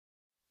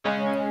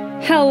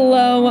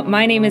Hello,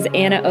 my name is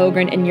Anna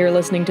Ogren, and you're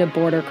listening to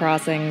Border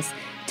Crossings.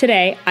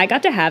 Today, I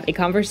got to have a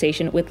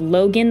conversation with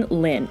Logan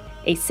Lynn,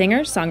 a singer,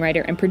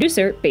 songwriter, and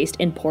producer based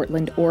in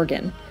Portland,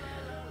 Oregon.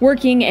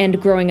 Working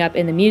and growing up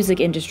in the music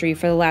industry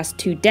for the last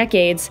 2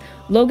 decades,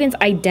 Logan's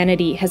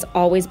identity has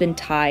always been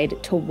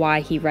tied to why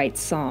he writes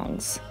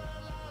songs.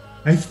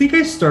 I think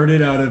I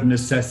started out of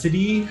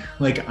necessity.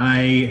 Like,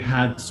 I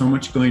had so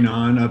much going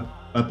on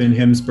up in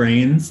him's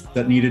brains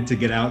that needed to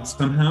get out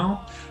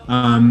somehow.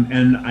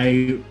 And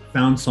I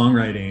found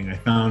songwriting. I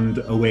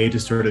found a way to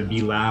sort of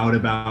be loud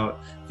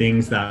about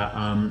things that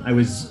I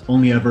was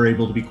only ever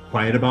able to be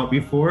quiet about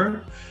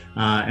before.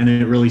 And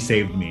it really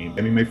saved me.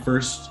 I mean,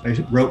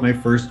 I wrote my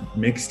first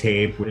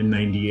mixtape in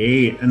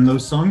 '98, and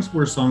those songs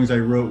were songs I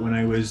wrote when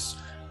I was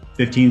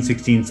 15,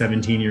 16,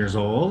 17 years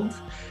old.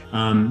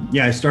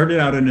 I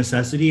started out of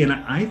necessity, and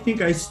I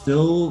think I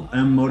still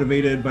am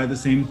motivated by the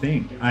same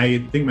thing. I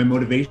think my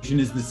motivation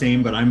is the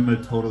same, but I'm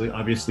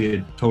obviously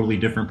a totally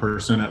different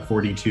person at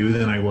 42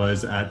 than I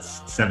was at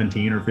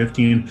 17 or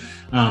 15.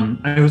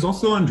 I was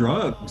also on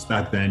drugs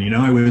back then.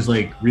 I was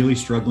like really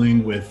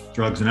struggling with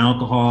drugs and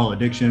alcohol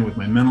addiction, with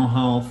my mental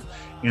health.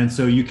 And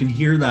so you can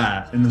hear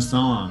that in the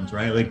songs,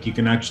 right? Like, you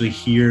can actually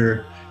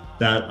hear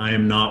that I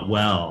am not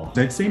well.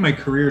 I'd say my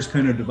career is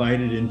kind of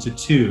divided into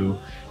two.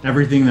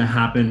 Everything that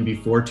happened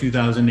before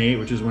 2008,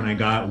 which is when I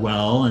got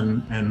well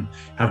and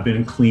have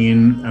been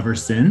clean ever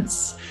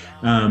since.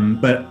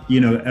 But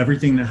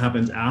everything that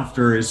happens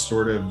after is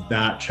sort of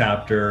that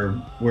chapter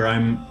where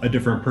I'm a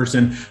different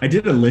person. I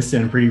did a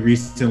listen pretty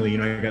recently.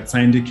 I got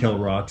signed to Kill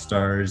Rock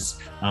Stars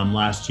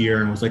last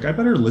year, and was like, I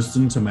better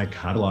listen to my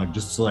catalog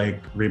just to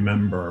like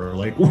remember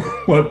like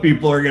what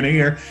people are gonna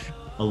hear.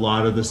 A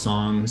lot of the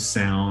songs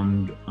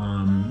sound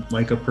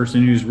like a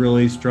person who's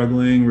really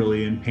struggling,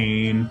 really in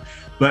pain,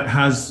 but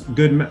has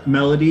good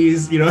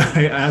melodies.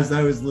 As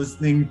I was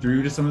listening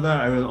through to some of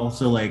that, I was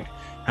also like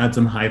had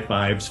some high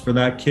fives for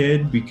that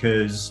kid,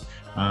 because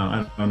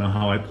I don't know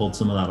how I pulled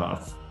some of that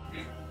off.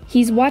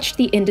 He's watched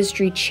the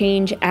industry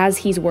change as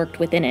he's worked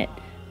within it,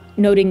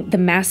 noting the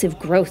massive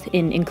growth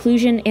in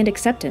inclusion and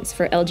acceptance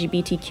for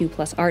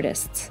LGBTQ+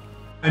 artists.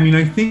 I mean,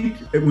 I think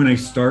when I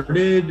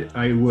started,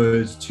 I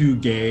was too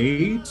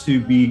gay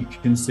to be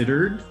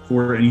considered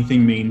for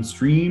anything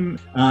mainstream.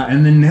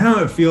 And then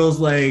now it feels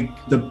like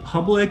the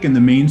public and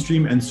the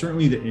mainstream, and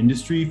certainly the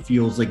industry,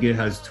 feels like it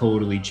has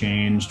totally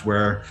changed,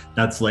 where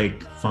that's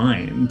like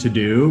fine to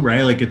do,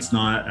 right? Like, it's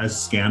not as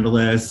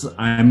scandalous.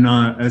 I'm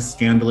not as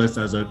scandalous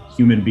as a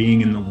human being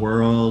in the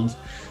world.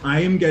 I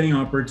am getting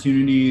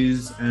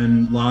opportunities,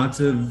 and lots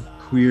of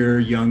queer,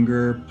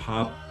 younger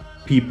pop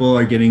people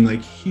are getting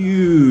like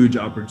huge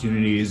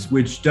opportunities,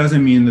 which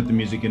doesn't mean that the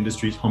music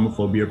industry's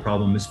homophobia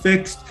problem is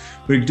fixed,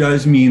 but it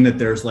does mean that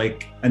there's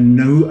like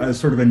a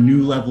sort of a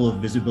new level of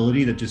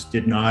visibility that just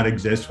did not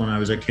exist when I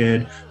was a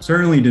kid,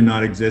 certainly did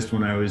not exist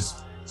when I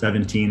was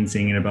 17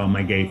 singing about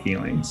my gay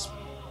feelings.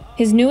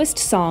 His newest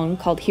song,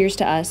 called Here's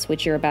to Us,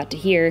 which you're about to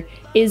hear,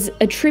 is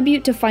a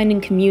tribute to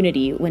finding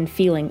community when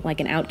feeling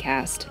like an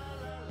outcast.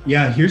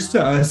 Yeah, Here's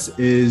to Us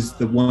is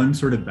the one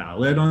sort of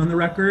ballad on the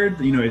record.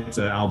 It's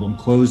an album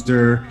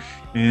closer,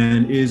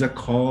 and is a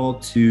call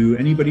to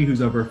anybody who's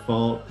ever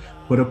felt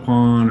put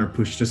upon or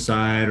pushed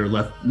aside or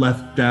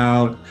left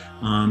out,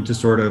 to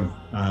sort of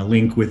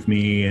link with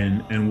me,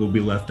 and we'll be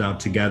left out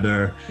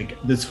together.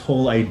 Like, this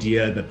whole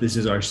idea that this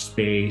is our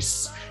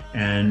space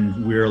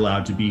and we're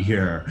allowed to be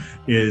here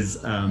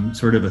is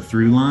sort of a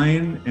through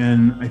line.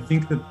 And I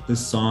think that this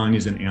song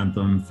is an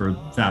anthem for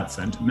that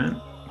sentiment.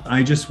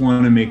 I just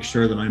want to make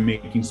sure that I'm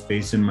making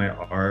space in my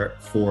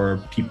art for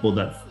people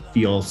that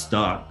feel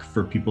stuck,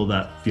 for people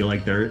that feel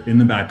like they're in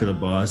the back of the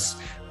bus.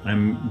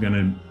 I'm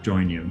gonna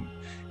join you.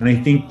 And I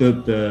think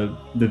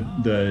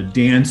the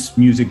dance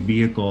music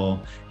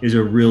vehicle is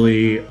a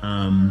really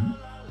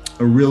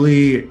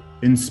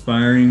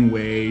inspiring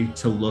way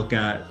to look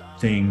at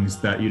things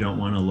that you don't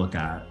want to look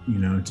at.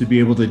 To be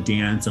able to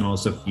dance and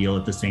also feel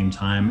at the same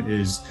time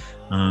is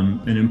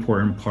an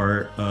important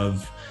part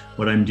of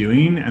what I'm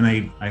doing, and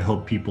I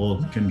hope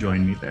people can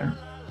join me there.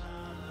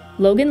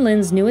 Logan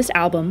Lynn's newest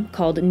album,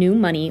 called New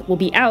Money, will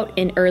be out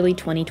in early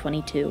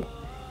 2022.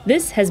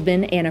 This has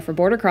been Anna for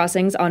Border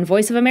Crossings on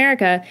Voice of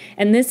America,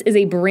 and this is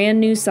a brand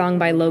new song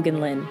by Logan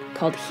Lynn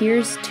called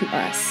Here's to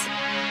Us.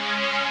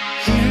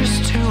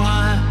 Here's to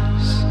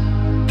us,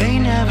 they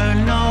never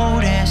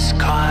notice,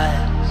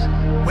 'cause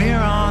we're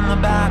on the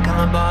back of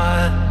the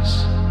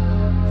bus.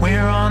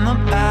 We're on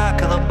the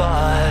back of the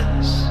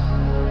bus.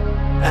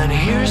 And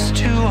here's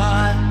to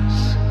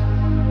us,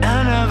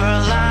 an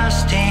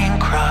everlasting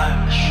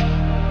crush.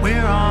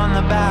 We're on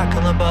the back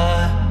of the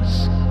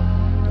bus.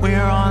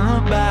 We're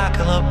on the back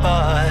of the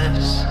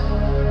bus.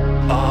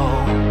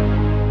 Oh.